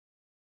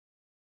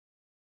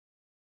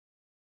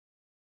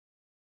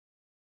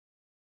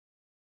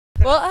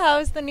Well,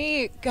 how's the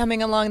knee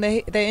coming along,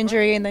 the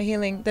injury and the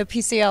healing, the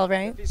PCL,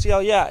 right?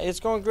 PCL, yeah, it's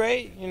going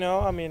great. You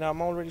know, I mean,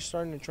 I'm already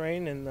starting to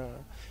train, and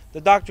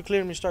the doctor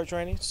cleared me to start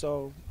training,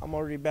 so I'm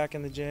already back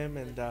in the gym,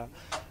 and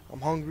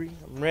I'm hungry,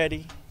 I'm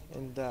ready,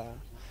 and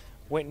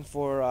waiting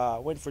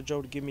for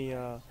Joe to give me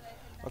a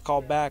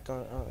call back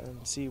and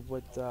see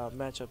what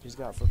matchup he's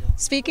got for me.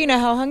 Speaking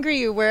of how hungry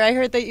you were, I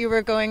heard that you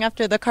were going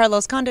after the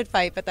Carlos Condit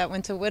fight, but that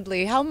went to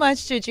Woodley. How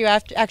much did you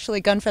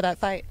actually gun for that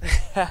fight?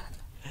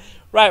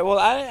 Right, well,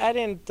 I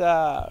didn't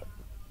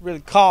really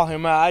call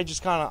him. I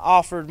just kind of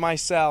offered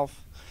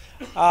myself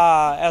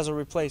as a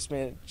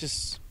replacement,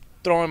 just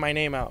throwing my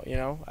name out, you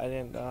know. I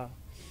didn't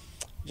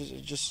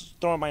just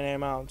throwing my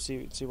name out and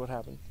see what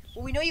happened.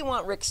 Well, we know you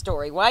want Rick's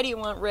story. Why do you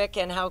want Rick,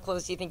 and how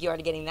close do you think you are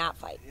to getting that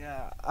fight?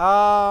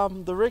 Yeah,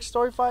 the Rick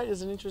Story fight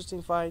is an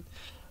interesting fight.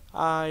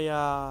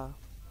 I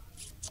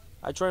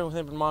trained with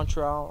him in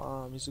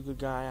Montreal. He's a good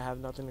guy. I have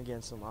nothing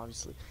against him,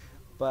 obviously.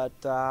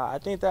 But I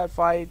think that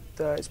fight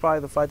is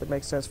probably the fight that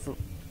makes sense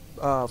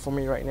for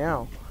me right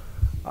now.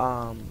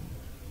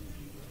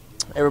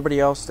 Everybody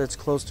else that's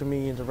close to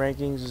me in the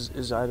rankings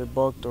is either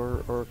booked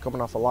or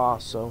coming off a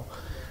loss. So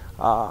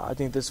I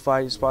think this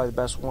fight is probably the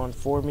best one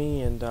for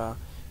me, and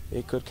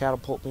it could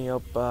catapult me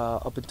up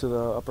into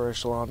the upper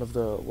echelon of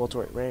the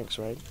welterweight ranks,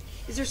 right?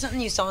 Is there something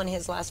you saw in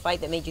his last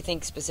fight that made you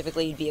think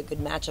specifically he'd be a good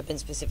matchup, and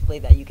specifically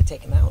that you could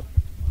take him out?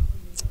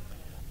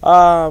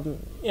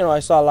 You know, I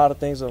saw a lot of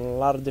things and a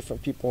lot of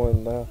different people,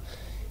 and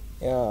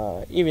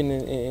even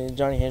in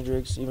Johnny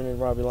Hendricks, even in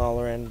Robbie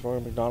Lawler and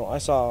Rory McDonald, I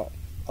saw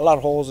a lot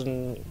of holes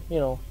in, you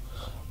know,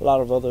 a lot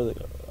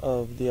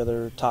of the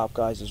other top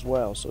guys as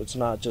well. So it's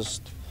not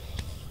just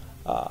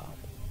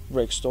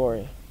Rick's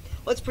Story.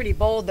 Well, it's pretty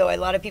bold, though. A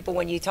lot of people,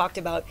 when you talked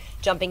about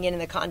jumping in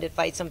the Condit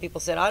fight, some people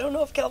said, I don't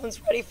know if Kelvin's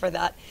ready for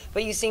that.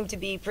 But you seem to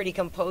be pretty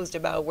composed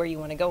about where you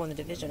want to go in the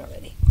division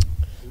already.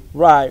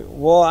 Right.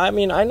 Well, I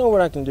mean, I know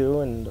what I can do,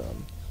 and,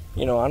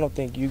 you know, I don't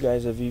think you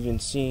guys have even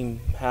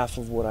seen half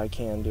of what I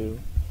can do,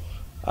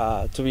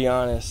 to be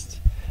honest.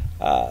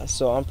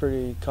 So I'm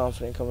pretty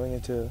confident coming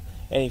into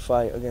any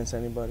fight against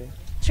anybody.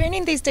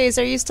 Training these days,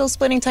 are you still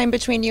splitting time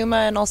between Yuma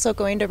and also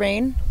going to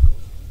Rain?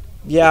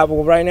 Yeah,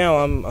 well, right now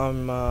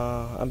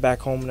I'm back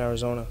home in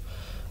Arizona.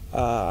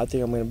 I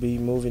think I'm going to be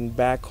moving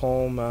back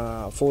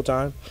home full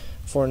time.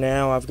 For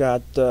now, I've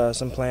got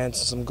some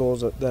plans, some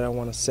goals that I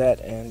want to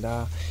set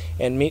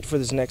and meet for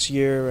this next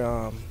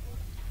year,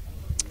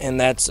 and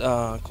that's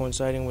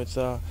coinciding with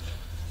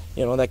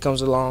you know, that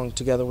comes along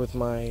together with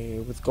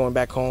going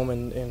back home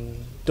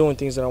and doing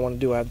things that I want to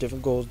do. I have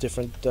different goals,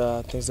 different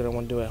things that I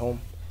want to do at home.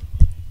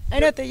 I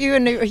know that you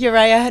and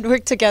Uriah had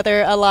worked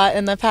together a lot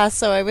in the past,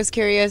 so I was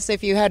curious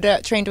if you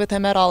had trained with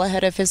him at all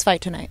ahead of his fight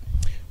tonight.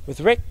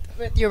 With Rick?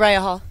 With Uriah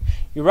Hall.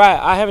 Uriah,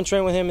 I haven't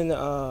trained with him in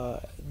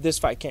this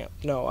fight camp.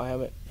 No, I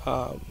haven't.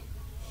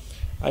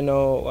 I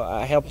know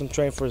I helped him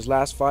train for his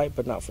last fight,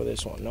 but not for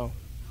this one, no.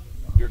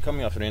 You're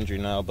coming off an injury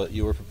now, but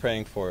you were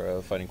preparing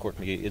for fighting Court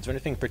McGee. Is there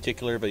anything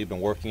particular that you've been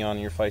working on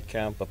in your fight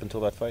camp up until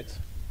that fight?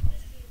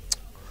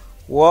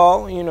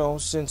 Well, you know,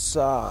 since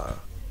I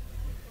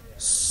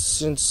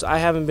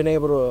haven't been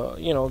able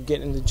to, you know,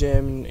 get in the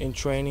gym and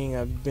training,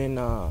 I've been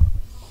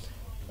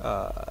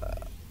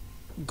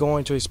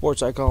going to a sports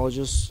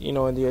psychologist, you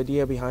know, and the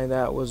idea behind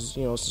that was,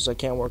 you know, since I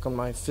can't work on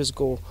my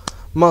physical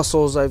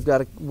muscles, I've got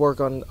to work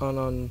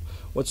on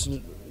what's,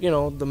 you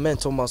know, the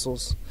mental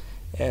muscles,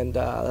 and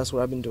that's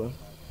what I've been doing.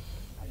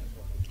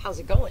 How's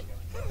it going?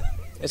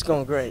 It's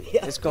going great.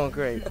 Yeah. It's going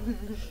great.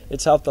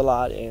 It's helped a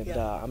lot, and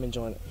I'm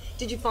enjoying it.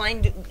 Did you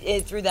find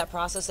through that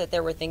process that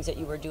there were things that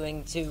you were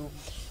doing to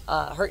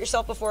hurt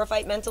yourself before a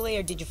fight mentally,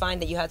 or did you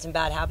find that you had some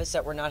bad habits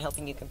that were not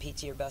helping you compete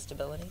to your best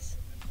abilities?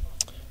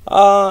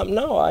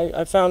 No,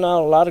 I found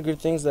out a lot of good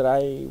things that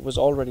I was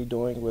already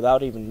doing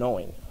without even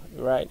knowing,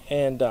 right?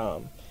 And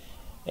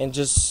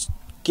just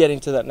getting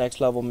to that next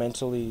level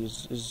mentally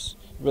is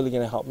really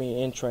going to help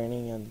me in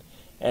training and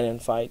in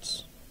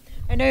fights.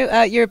 I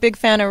know you're a big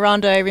fan of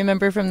Ronda. I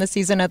remember from the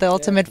season of The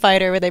Ultimate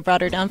Fighter where they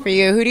brought her down for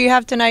you. Who do you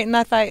have tonight in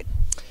that fight?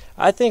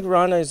 I think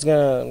Ronda is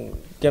gonna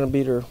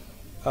beat her,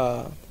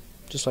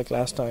 just like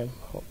last time,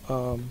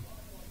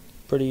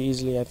 pretty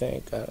easily, I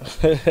think. And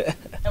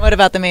what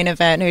about the main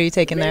event? Who are you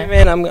taking there?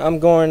 Main event, I'm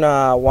going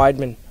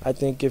Weidman. I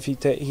think if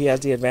he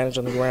has the advantage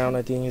on the ground,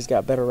 I think he's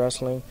got better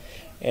wrestling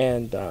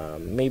and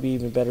maybe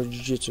even better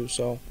jiu-jitsu.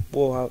 So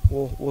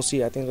we'll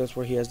see. I think that's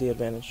where he has the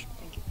advantage.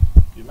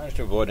 You managed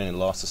to avoid any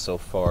losses so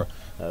far.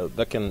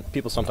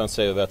 People sometimes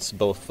say that's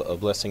both a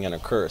blessing and a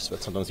curse,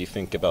 but sometimes you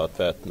think about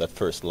that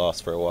first loss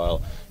for a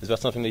while. Is that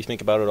something that you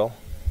think about at all?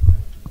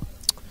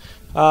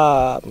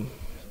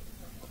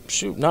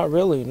 Shoot, not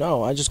really.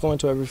 No, I just go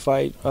into every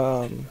fight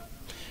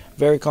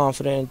very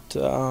confident,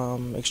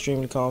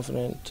 extremely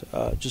confident.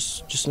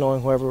 Just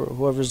knowing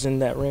whoever's in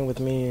that ring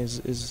with me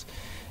is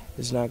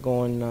not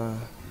going.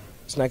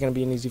 It's not going to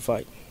be an easy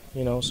fight,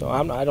 you know. So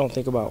I don't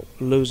think about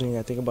losing.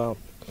 I think about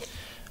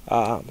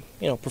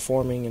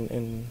performing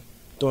and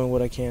doing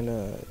what I can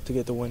to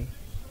get the win.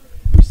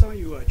 We saw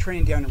you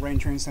training down at Rain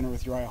Training Center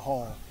with Uriah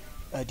Hall.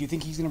 Do you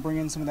think he's going to bring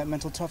in some of that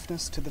mental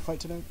toughness to the fight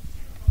tonight?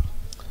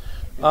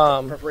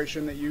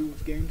 Preparation that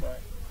you've gained?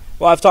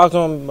 Well, I've talked to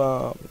him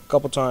a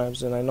couple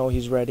times, and I know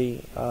he's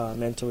ready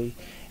mentally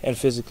and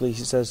physically.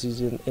 He says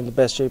he's in the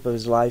best shape of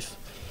his life,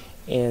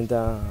 and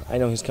I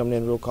know he's coming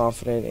in real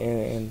confident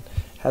and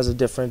has a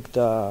different.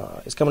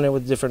 He's coming in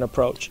with a different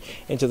approach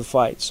into the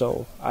fight,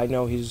 so I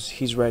know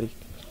he's ready.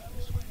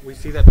 We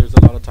see that there's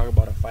a lot of talk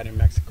about a fight in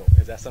Mexico.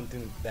 Is that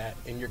something that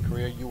in your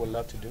career you would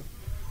love to do?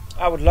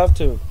 I would love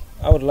to.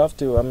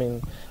 I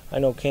mean, I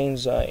know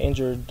Kane's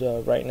injured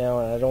right now,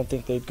 and I don't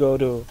think they'd go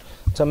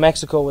to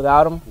Mexico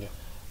without him. Yeah.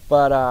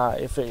 But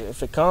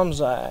if it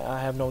comes, I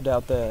have no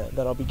doubt that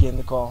I'll be getting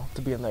the call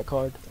to be in that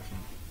card.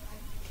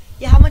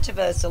 Yeah, how much of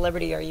a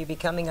celebrity are you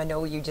becoming? I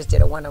know you just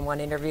did a one-on-one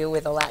interview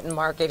with a Latin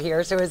market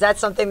here. So is that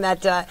something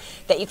that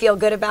you feel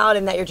good about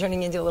and that you're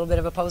turning into a little bit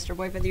of a poster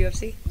boy for the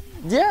UFC?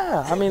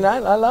 Yeah, I mean, I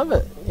love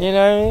it. You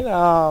know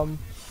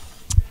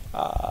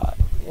what I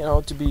mean? You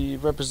know, to be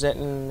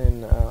representing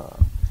and,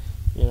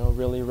 you know,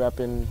 really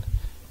repping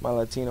my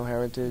Latino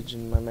heritage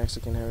and my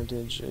Mexican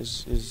heritage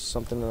is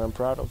something that I'm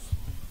proud of.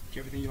 Do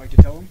you have anything you'd like to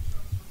tell him?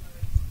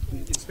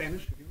 In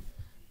Spanish?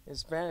 In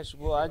Spanish?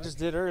 Well, I just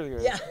did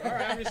earlier. Yeah.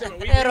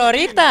 Pero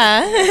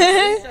ahorita.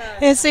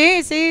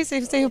 Sí,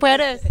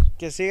 puedes.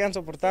 Que sigan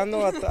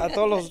soportando a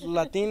todos los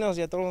latinos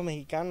y a todos los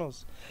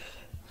mexicanos.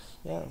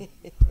 Yeah.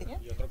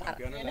 Y otro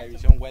campeón en la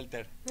división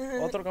welter.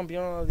 Otro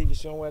campeón en la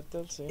división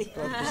welter, sí.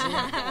 Claro que sí.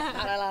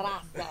 Para la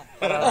raza.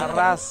 Para la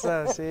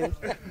raza, sí.